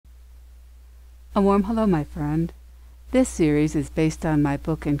A warm hello, my friend. This series is based on my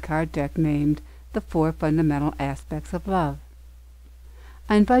book and card deck named The Four Fundamental Aspects of Love.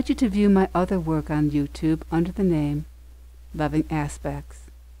 I invite you to view my other work on YouTube under the name Loving Aspects.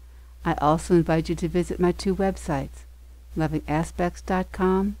 I also invite you to visit my two websites,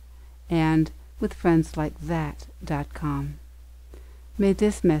 lovingaspects.com and withfriendslikeThat.com. May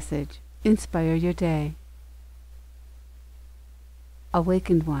this message inspire your day.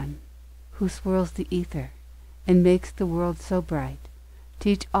 Awakened One, who swirls the ether and makes the world so bright,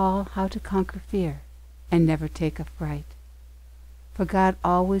 teach all how to conquer fear and never take affright. For God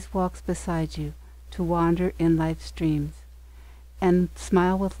always walks beside you to wander in life's streams, and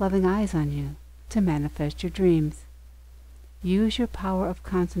smile with loving eyes on you to manifest your dreams. Use your power of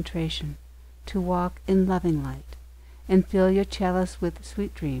concentration to walk in loving light, and fill your chalice with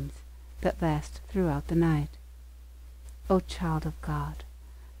sweet dreams that last throughout the night. O child of God,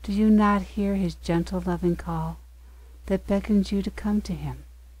 do you not hear his gentle loving call that beckons you to come to him,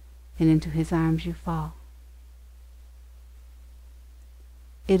 and into his arms you fall?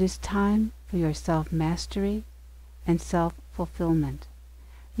 It is time for your self-mastery and self-fulfillment.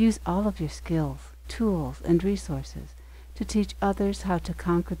 Use all of your skills, tools, and resources to teach others how to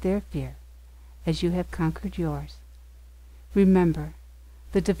conquer their fear as you have conquered yours. Remember,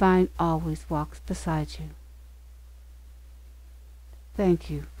 the divine always walks beside you. Thank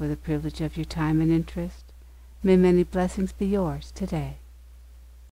you for the privilege of your time and interest. May many blessings be yours today.